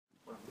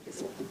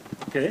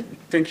Okay,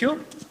 thank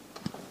you.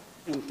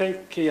 And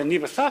thank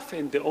Yaniv Asaf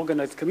and the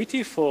organized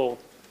committee for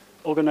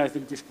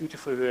organizing this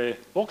beautiful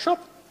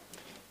workshop.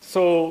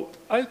 So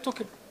I'll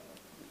talk.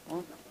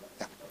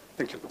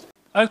 Thank you.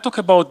 I'll talk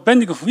about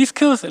bending of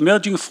whiskers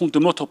emerging from the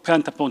motor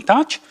plant upon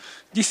touch.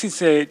 This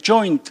is a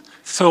joint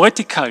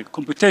theoretical,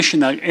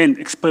 computational, and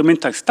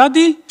experimental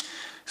study.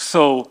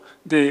 So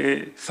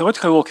the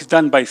theoretical work is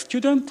done by a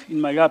student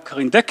in my lab,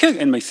 Karin Decker,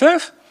 and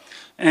myself.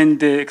 And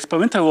the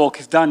experimental work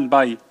is done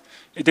by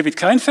David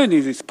Kleinfeld,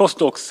 his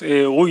postdocs,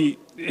 Rui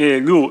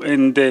Liu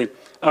and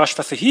Arash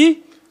Fasehi,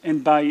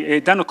 and by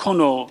Dan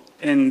O'Connor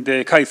and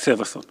Kyle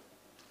Severson.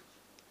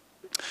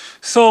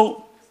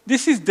 So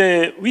this is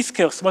the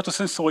whisker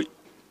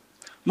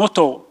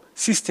somatosensory-motor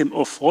system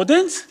of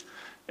rodents.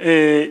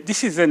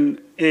 This is an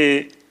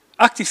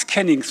active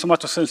scanning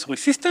somatosensory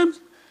system.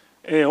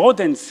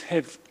 Rodents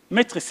have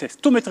matrices,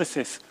 two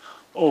matrices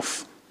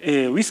of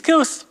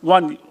whiskers,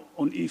 one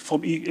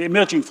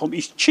emerging from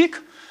each cheek.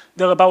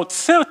 There are about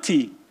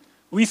 30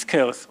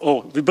 whiskers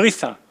or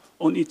vibrissae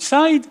on each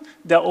side.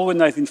 They are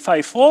organized in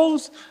 5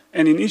 rows,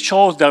 and in each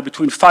row there are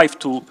between 5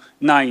 to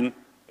 9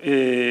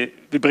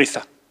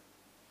 vibrissae.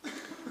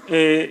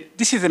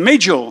 This is a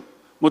major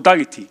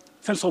modality,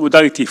 sensory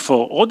modality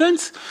for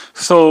rodents.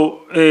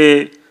 So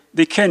they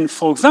can,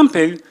 for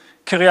example,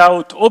 carry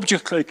out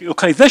object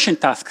localization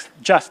tasks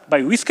just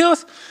by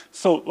whiskers.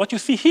 So what you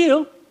see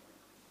here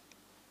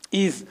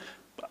is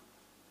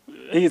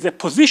a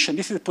position.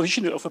 This is a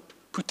position of a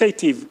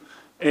putative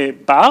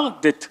bar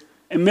that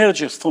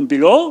emerges from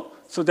below.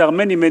 So there are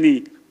many,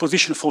 many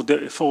positions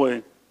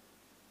that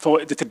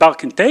a bar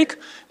can take.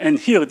 And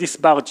here this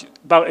bar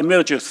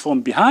emerges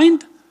from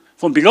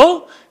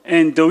below,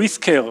 and the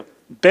whisker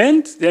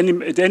bends.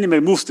 The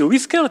animal moves the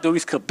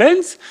whisker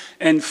bends,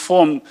 and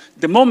from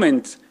the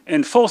moment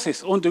and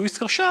forces on the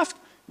whisker shaft,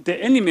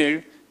 the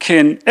animal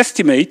can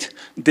estimate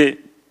the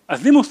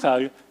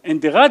azimuthal and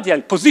the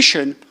radial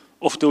position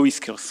of the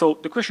whisker. So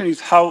the question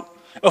is how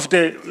of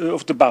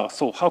the bar.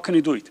 So how can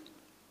you do it?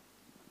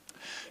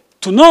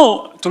 To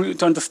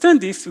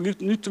understand this, we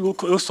need to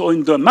look also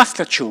in the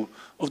musculature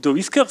of the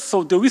whisker.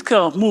 So the whisker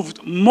are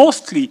moved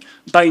mostly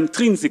by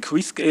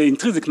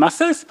intrinsic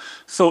muscles.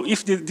 So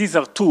if these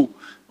are two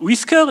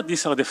whiskers,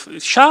 these are the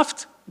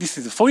shaft, this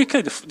is the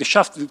follicle, the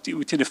shaft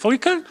within the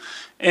follicle,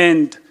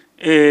 and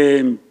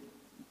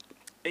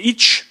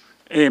each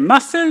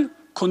muscle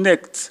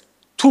connects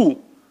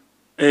two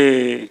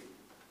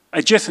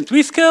adjacent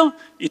whisker.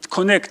 It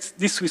connects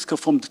this whisker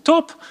from the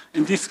top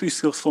and this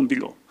whisker from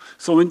below.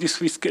 So when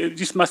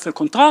this muscle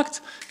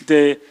contracts,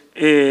 the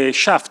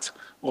shaft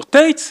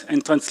rotates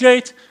and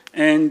translates,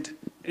 and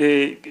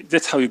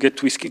that's how you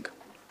get whisking.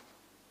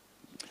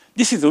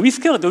 This is a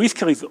whisker. The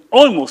whisker is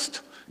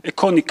almost a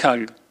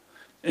conical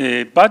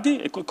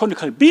body, a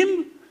conical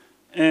beam,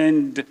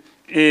 and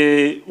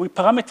we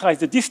parameterize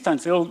the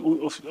distance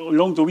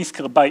along the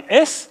whisker by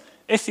S.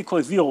 S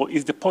equals 0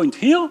 is the point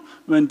here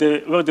where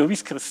the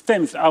whisker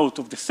stems out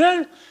of the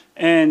cell,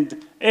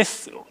 and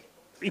S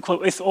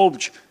equal S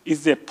obj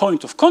is the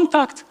point of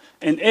contact,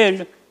 and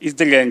L is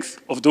the length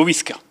of the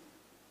whisker.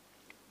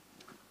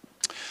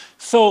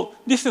 So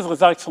this is a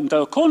result from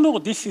Dan O'Connor.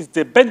 This is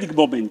the bending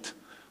moment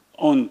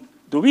on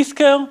the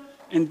whisker,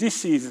 and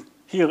this is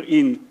here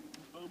in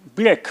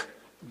black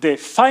the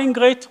firing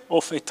rate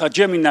of a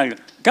trigeminal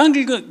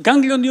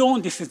ganglion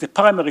neuron. This is the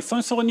primary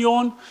sensory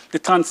neuron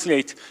that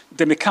translates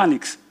the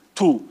mechanics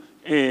to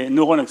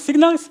neuronal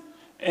signals.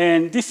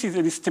 And this is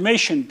an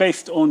estimation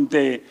based on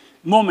the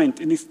moment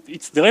and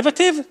its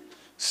derivative.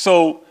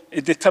 So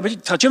the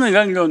trigeminal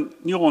ganglion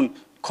neuron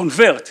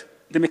convert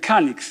the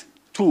mechanics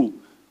to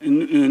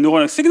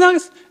neuronal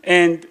signals,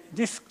 and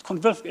this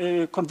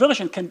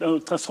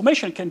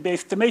transformation can be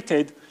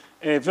estimated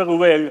very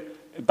well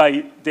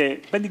by the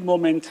bending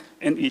moment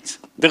and its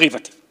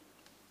derivative.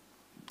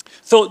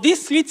 So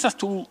this leads us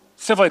to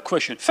several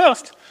questions.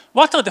 First,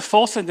 what are the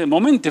forces and the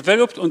moment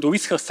developed on the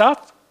whisker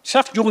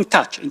shaft during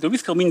touch? And the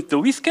whisker means the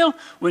whisker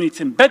when it's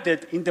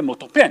embedded in the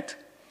motor plant.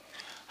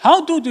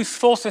 How do these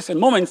forces and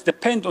moments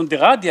depend on the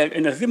radial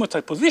and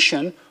azimuthal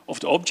position of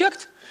the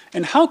object?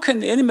 And how can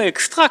the animal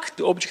extract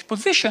the object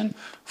position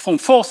from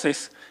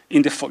forces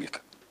in the follicle?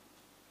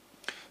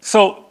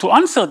 So to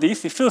answer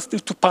this, we first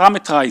need to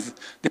parameterize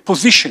the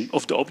position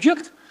of the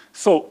object.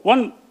 So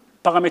one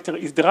parameter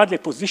is the radial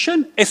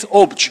position, S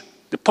obj,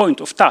 the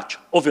point of touch,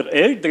 over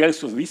L, the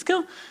length of the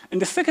whisker.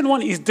 And the second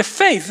one is the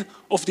phase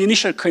of the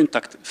initial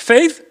contact.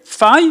 Phase,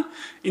 phi,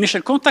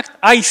 initial contact,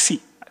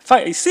 IC. Phi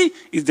IC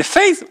is the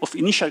phase of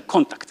initial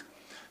contact.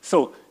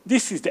 So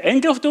this is the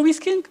angle of the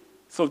whisking.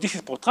 So this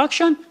is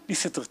protraction,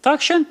 this is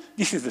retraction,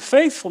 this is the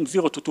phase from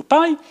 0 to 2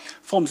 pi.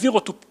 From 0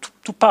 to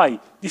 2 pi,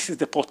 this is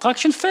the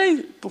protraction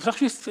phase,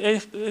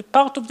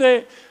 part of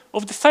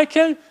the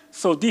cycle.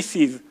 So this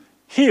is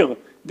here,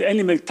 the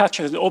animal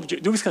touches the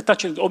object, the whisker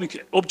touches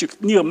the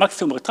object near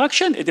maximum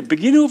retraction at the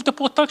beginning of the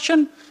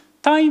protraction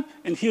time,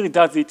 and here it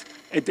does it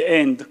at the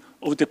end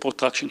of the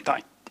protraction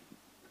time.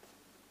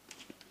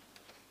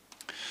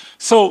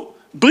 So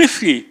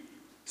briefly,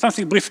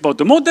 something brief about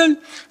the model.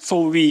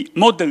 So we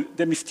model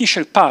the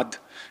interstitial pad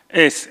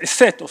as a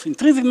set of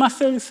intrinsic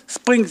muscles,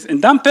 springs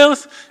and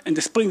dampers, and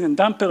the springs and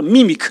dampers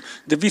mimic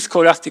the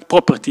viscoelastic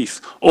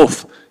properties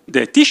of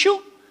the tissue,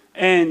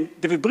 and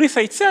the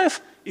vibrissae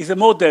itself is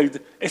modeled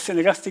as an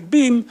elastic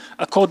beam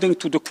according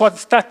to the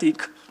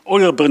quasi-static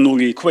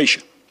Euler-Bernoulli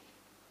equation.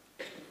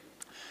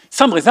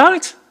 Some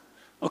results,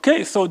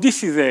 okay, so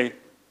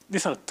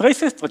these are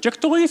traces,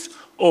 trajectories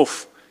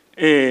of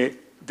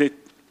the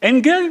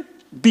angle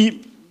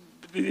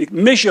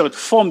measured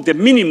from the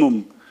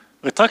minimum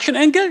retraction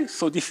angle.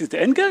 So this is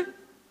the angle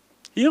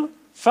here,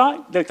 phi,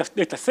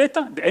 delta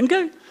theta, the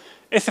angle,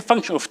 as a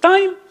function of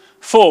time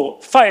for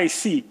phi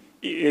IC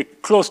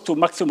close to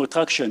maximum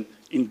retraction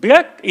in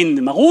black,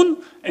 in maroon,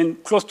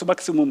 and close to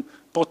maximum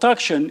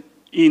protraction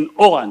in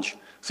orange.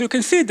 So you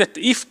can see that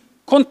if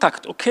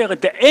contact occurs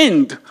at the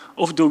end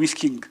of the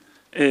whisking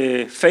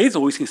phase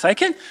or whisking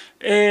cycle,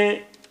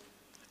 the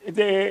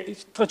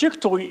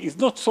trajectory is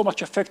not so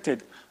much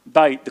affected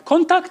by the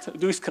contact.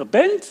 The whisker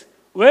bends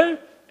well,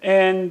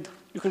 and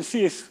you can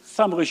see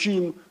some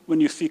regime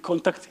when you see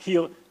contact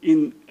here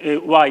in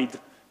wide,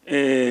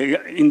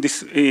 in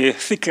this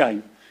thick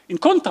line. In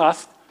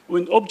contrast,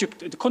 when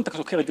the contact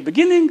occurs at the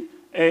beginning,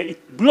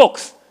 it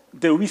blocks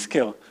the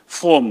whisker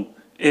from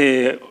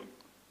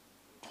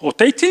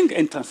rotating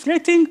and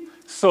translating.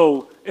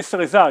 So as a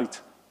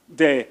result,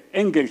 the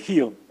angle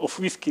here of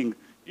whisking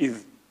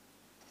is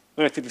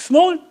relatively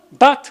small,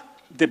 but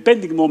the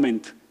bending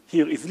moment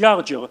here is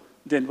larger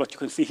than what you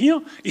can see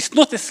here. It's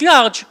not as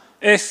large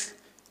as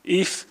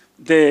if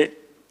the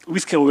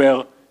whisker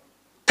were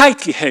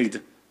tightly held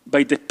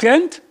by the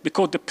plant,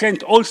 because the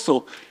plant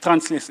also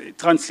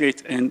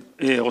translates and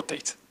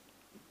rotates.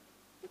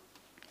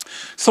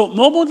 So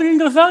more modeling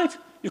result,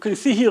 you can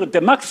see here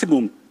the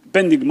maximum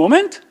bending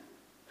moment.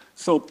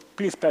 So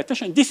please pay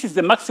attention. This is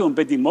the maximum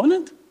bending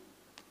moment.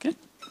 Okay.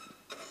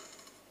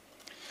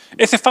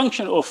 As a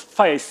function of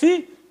phi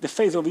IC, the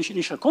phase of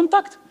initial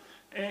contact,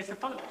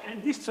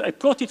 and this I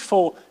plotted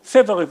for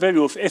several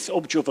values of S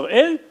object over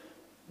L.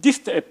 This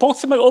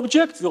proximal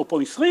object,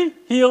 0.3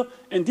 here,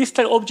 and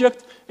distal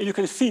object, and you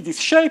can see this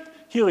shape.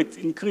 Here it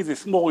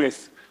increases more or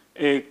less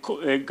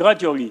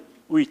gradually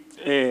with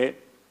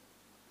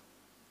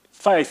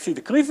phi IC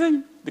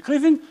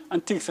decreasing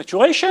until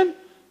saturation.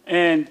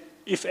 And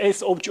if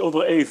S object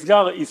over A is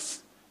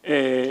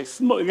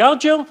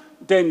larger,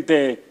 then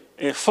the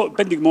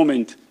bending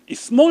moment is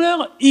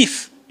smaller.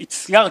 If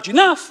it's large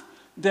enough,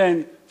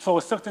 then for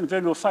a certain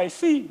value of phi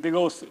IC,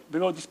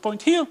 below this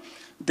point here,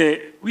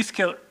 the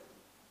whisker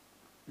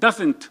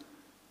doesn't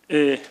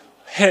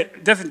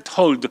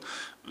hold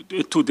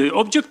to the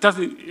object,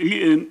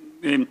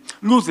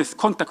 loses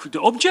contact with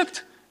the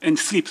object and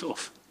slips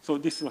off. So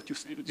this is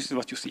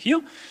what you see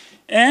here.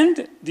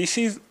 And this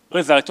is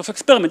result of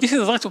experiment. This is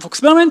a result of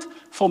experiment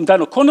from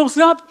Dan O'Connor's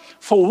lab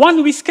for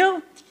one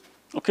whisker.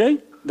 Okay,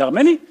 there are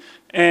many,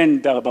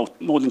 and there are about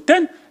more than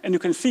 10. And you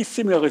can see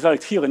similar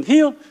results here and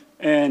here.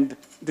 And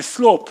the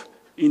slope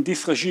in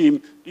this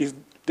regime is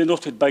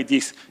denoted by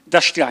this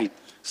dashed line.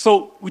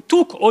 So we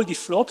took all these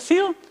slopes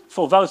here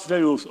for various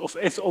values of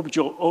S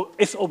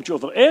object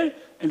over L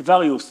and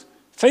various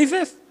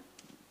phases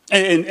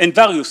and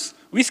various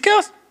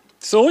whiskers.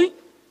 Sorry,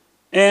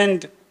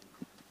 and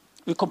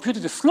we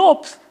computed the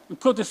slopes. We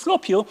plot the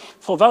slope here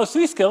for various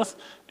whiskers,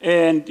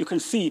 and you can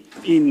see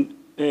in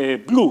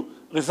blue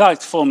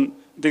results from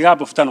the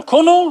lab of Dan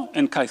O'Connor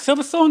and Kai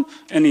Serveson,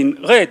 and in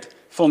red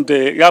from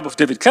the lab of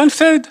David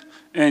Kleinfeld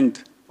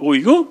and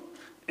Rui Lu.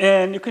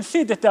 And you can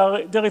see that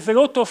there is a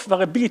lot of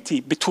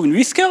variability between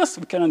whiskers.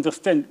 We can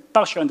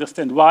partially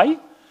understand why,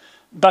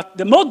 but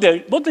the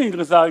modeling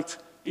result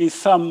is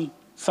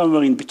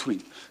somewhere in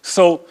between.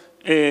 So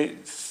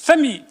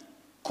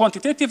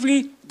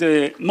semi-quantitatively,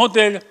 the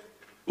model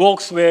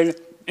works well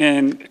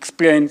and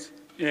explains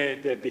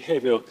the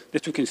behavior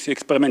that we can see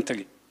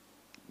experimentally.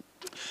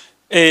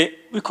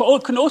 We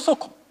can also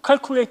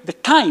calculate the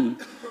time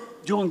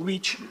during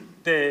which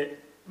the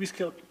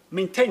whisker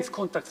maintains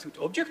contact with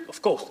object,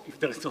 of course, if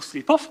there is no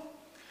slip-off.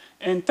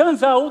 And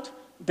turns out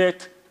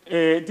that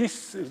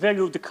this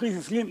value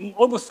decreases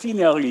almost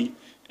linearly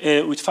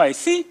with phi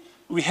C.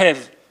 We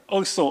have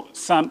also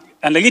some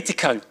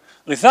analytical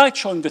results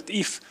showing that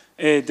if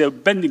the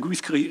bending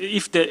whisker,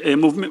 if the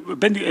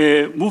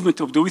movement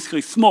of the whisker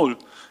is small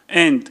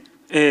and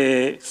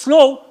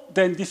slow,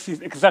 then this is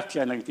exactly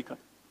analytical.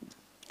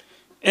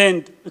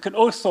 And we can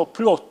also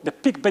plot the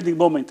peak bending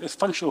moment as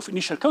function of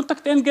initial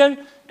contact angle,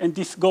 and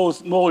this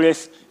goes more or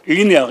less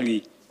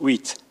linearly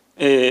with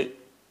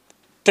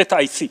theta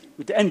IC,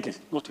 with the angle,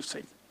 not with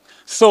phase.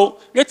 So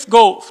let's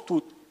go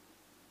to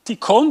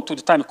T-con, to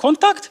the time of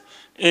contact.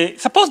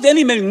 Suppose the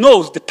animal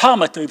knows the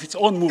parameter of its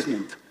own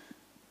movement.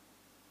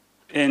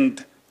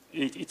 And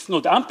it's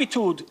not the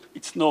amplitude,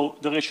 it's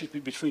not the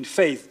relationship between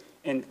phase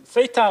and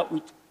theta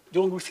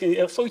during whisking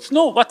air. So it's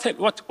know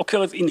what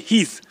occurs in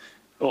his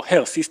or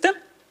her system.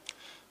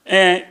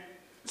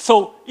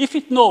 So if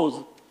it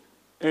knows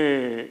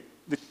the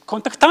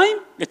contact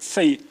time, let's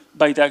say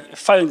by the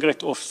firing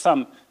rate of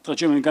some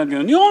trigeminal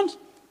ganglion neurons,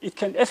 it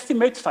can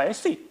estimate phi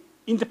c,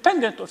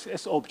 independent of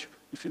S object.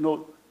 If you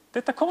know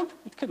theta cone,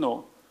 it can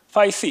know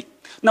phi c.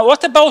 Now,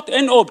 what about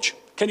N object?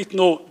 Can it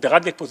know the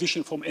radial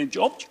position from N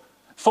object,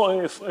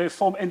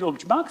 from N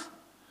object max?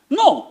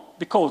 No,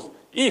 because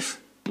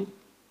if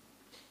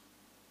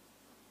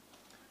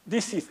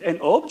this is N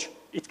object,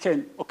 it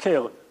can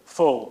occur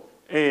for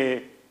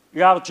a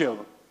larger,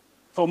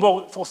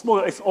 for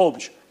smaller S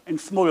object and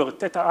smaller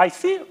theta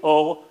IC,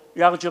 or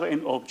larger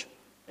N object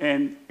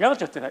and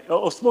larger theta,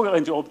 or smaller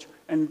N object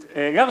and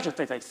larger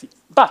theta IC.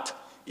 But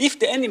if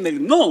the animal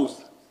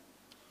knows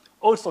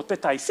also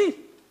theta IC,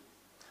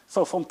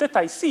 so from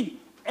theta IC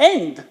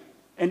and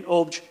N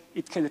object,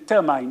 it can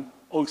determine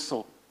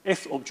also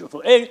S object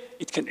over L.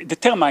 It can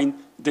determine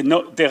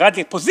the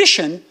radial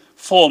position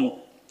from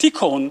T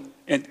cone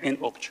and N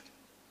object.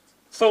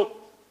 So,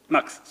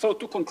 Max, so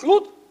to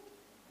conclude,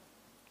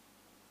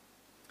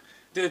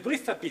 the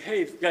bristol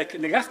behaves like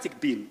an elastic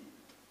beam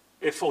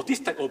for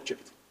distal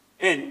object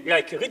and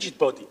like a rigid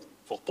body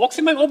for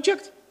proximal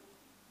object.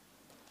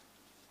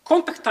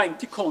 Contact time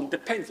T cone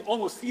depends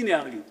almost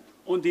linearly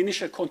on the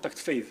initial contact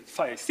phase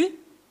phi c.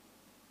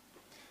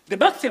 The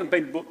maximum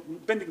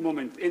bending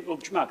moment N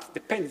object max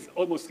depends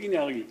almost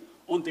linearly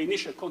on the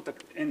initial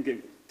contact angle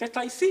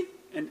theta IC,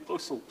 and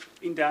also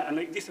in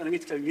this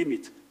analytical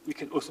limit, we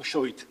can also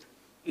show it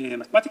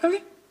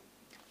mathematically.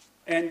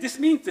 And this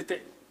means that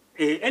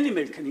the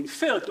animal can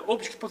infer the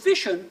object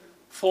position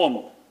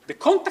from the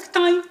contact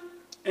time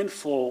and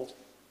for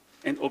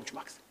an object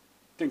max.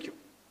 Thank you.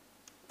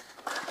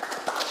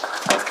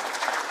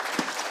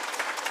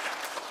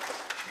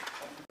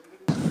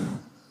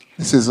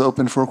 This is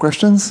open for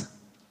questions.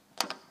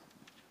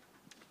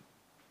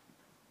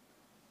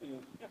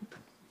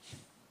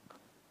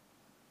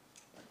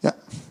 Yeah.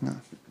 No.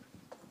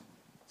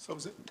 So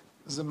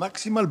the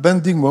maximal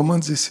bending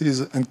moment, this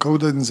is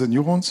encoded in the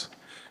neurons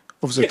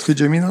of the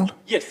trigeminal?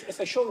 Yes, as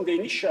I showed in the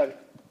initial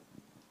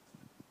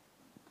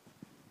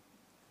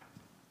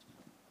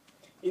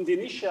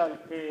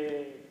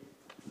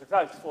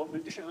results from the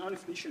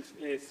initial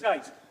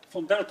slides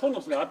from Dan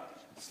O'Connor's lab.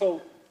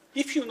 So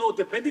if you know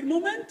the bending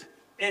moment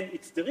and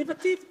its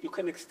derivative, you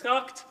can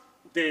extract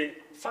the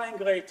firing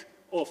rate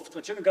of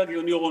transgenic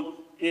ganglion neuron,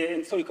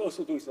 and so you can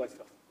also do this right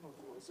stuff.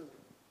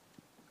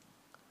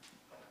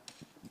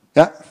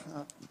 Yeah.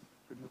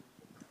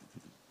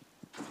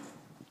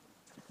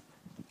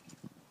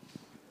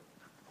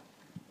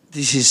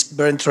 This is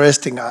very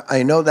interesting.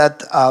 I know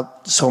that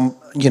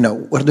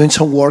we're doing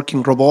some work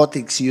in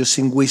robotics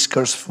using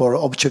whiskers for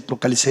object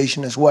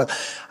localization as well.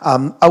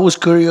 I was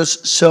curious,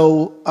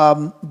 so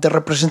the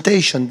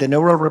representation, the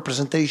neural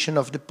representation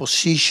of the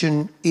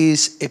position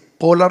is a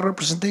polar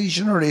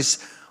representation or is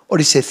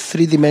a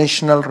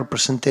three-dimensional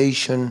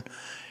representation?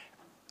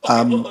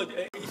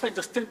 Okay, if I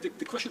understand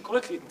the question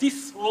correctly,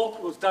 this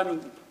work was done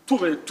in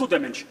two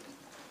dimensions.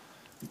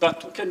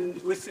 But we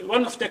can, with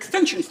one of the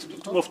extensions,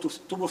 to move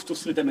to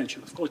 3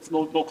 dimensions. Of course, it's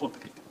more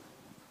complicated.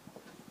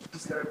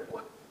 Is there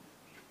what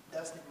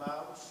does the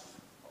mouse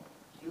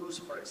use,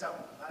 for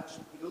example, mouse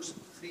use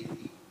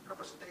 3D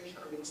representation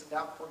or means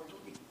that for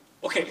 2D?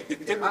 Okay,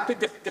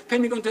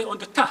 depending on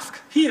the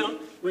task. Here,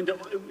 when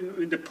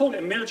the pole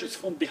emerges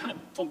from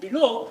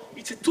below,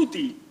 it's a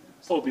 2D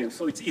problem,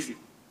 so it's easy.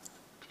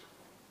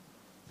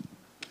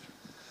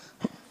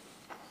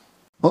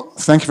 Well,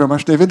 thank you very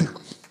much, David.